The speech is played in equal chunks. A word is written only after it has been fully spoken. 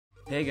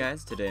Hey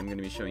guys, today I'm going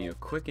to be showing you a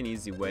quick and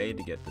easy way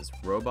to get this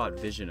robot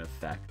vision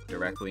effect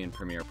directly in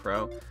Premiere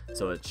Pro.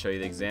 So let's show you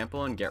the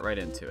example and get right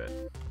into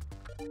it.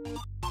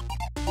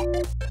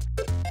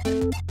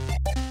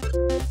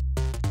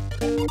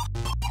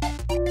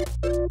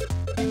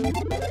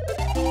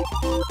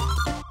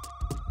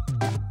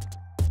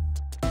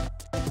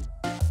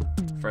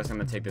 First, I'm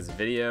going to take this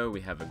video.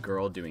 We have a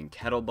girl doing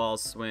kettlebell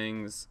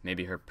swings.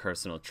 Maybe her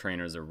personal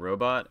trainer's a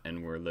robot,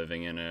 and we're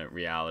living in a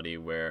reality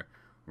where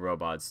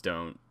robots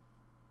don't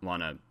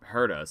want to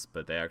hurt us,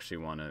 but they actually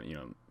want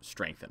to,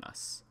 strengthen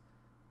us.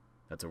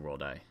 That's a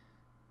world I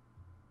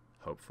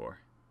hope for.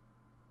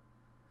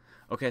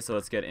 Okay, so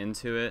let's get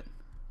into it.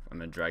 I'm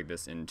going to drag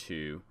this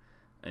into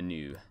a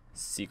new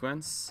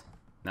sequence.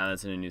 Now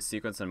that's in a new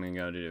sequence, what I'm going to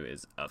go to do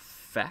is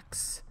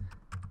Effects,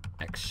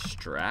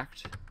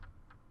 Extract.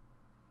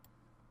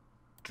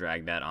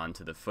 Drag that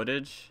onto the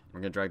footage.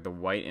 We're going to drag the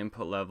white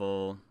input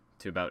level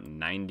to about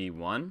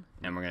 91,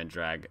 and we're going to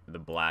drag the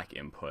black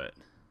input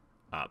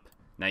up.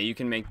 Now you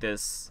can make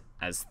this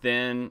as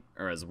thin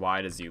or as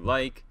wide as you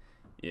like.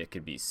 It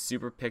could be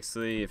super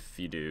pixely. If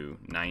you do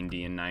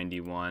 90 and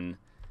 91,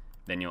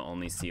 then you'll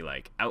only see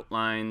like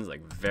outlines,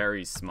 like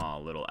very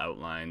small little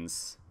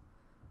outlines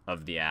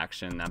of the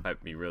action. That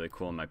might be really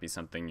cool. It might be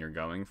something you're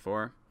going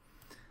for.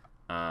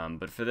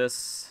 But for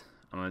this,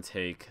 I'm going to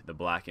take the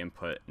black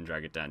input and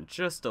drag it down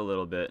just a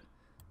little bit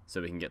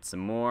so we can get some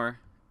more.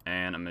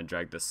 And I'm going to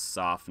drag the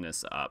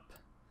softness up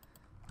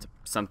to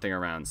something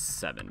around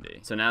 70.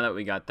 So now that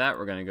we got that,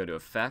 we're going to go to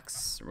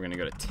Effects. We're going to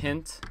go to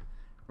Tint.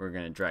 We're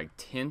going to drag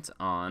Tint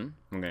on.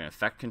 We're going to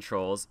Effect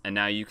Controls. And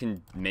now you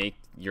can make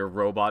your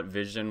robot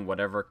vision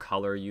whatever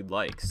color you'd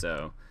like.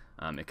 So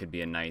it could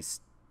be a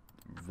nice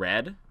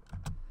red.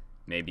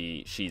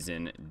 Maybe she's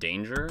in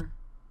danger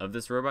of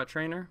this robot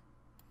trainer.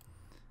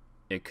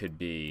 It could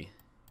be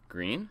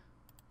green.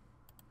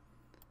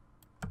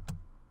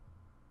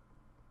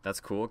 That's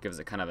cool. It gives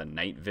it kind of a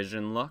night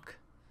vision look.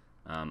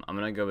 I'm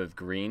going to go with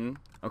green.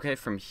 Okay,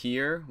 from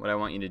here, what I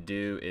want you to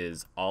do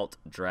is Alt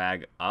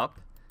drag up.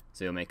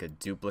 So you'll make a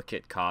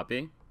duplicate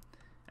copy.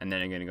 And then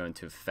you're going to go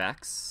into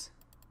Effects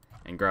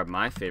and grab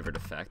my favorite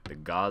effect, the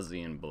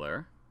Gaussian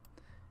Blur.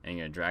 And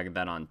you're going to drag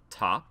that on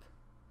top.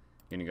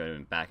 You're going to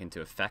go back into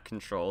Effect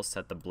Controls,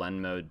 set the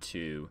blend mode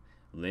to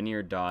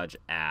Linear Dodge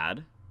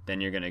Add.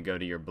 Then you're going to go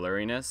to your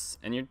blurriness,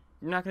 and you're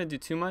not going to do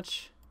too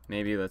much.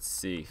 Maybe, let's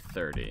see,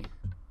 30.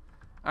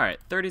 Alright,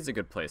 30 is a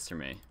good place for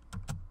me.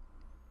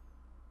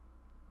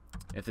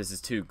 If this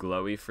is too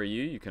glowy for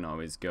you, you can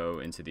always go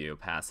into the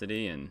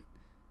opacity and,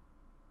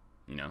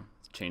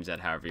 change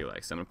that however you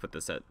like. So I'm going to put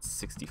this at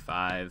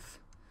 65,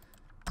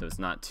 so it's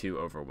not too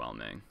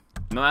overwhelming.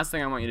 And the last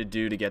thing I want you to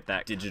do to get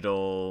that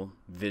digital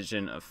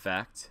vision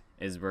effect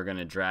is we're going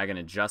to drag an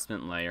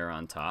adjustment layer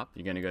on top.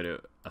 You're going to go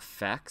to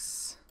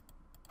Effects,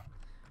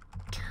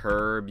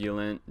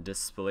 Turbulent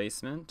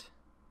Displacement,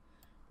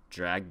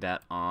 drag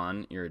that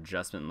on your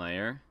adjustment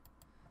layer,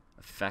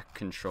 Effect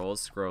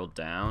Controls, scroll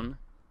down.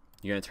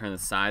 You're going to turn the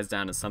size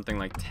down to something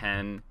like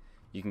 10.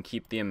 You can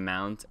keep the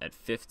amount at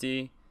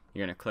 50.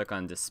 You're going to click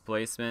on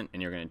Displacement,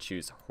 and you're going to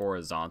choose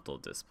Horizontal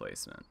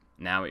Displacement.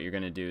 Now what you're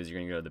going to do is you're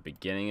going to go to the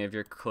beginning of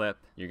your clip.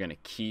 You're going to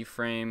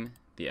keyframe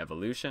the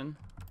evolution.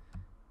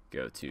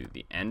 Go to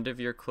the end of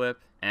your clip.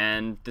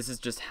 And this is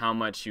just how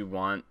much you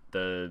want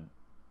the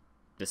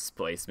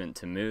displacement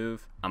to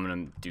move. I'm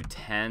going to do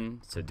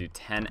 10, so do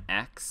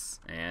 10x,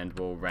 and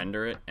we'll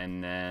render it,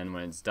 and then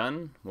when it's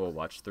done, we'll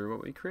watch through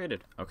what we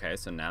created. Okay,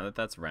 so now that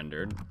that's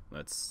rendered,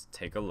 let's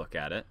take a look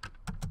at it.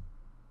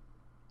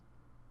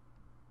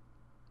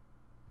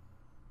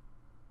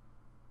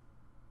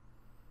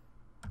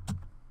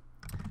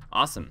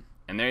 Awesome,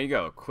 and there you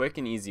go, a quick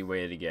and easy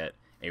way to get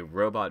a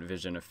robot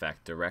vision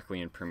effect directly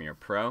in Premiere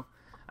Pro.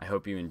 I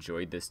hope you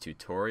enjoyed this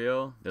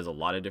tutorial. There's a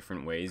lot of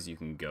different ways you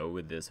can go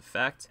with this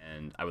effect,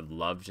 and I would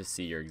love to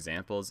see your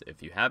examples.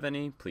 If you have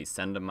any, please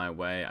send them my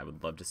way. I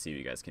would love to see what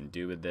you guys can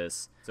do with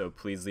this. So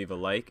please leave a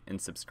like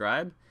and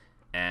subscribe,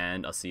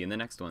 and I'll see you in the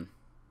next one.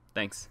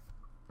 Thanks.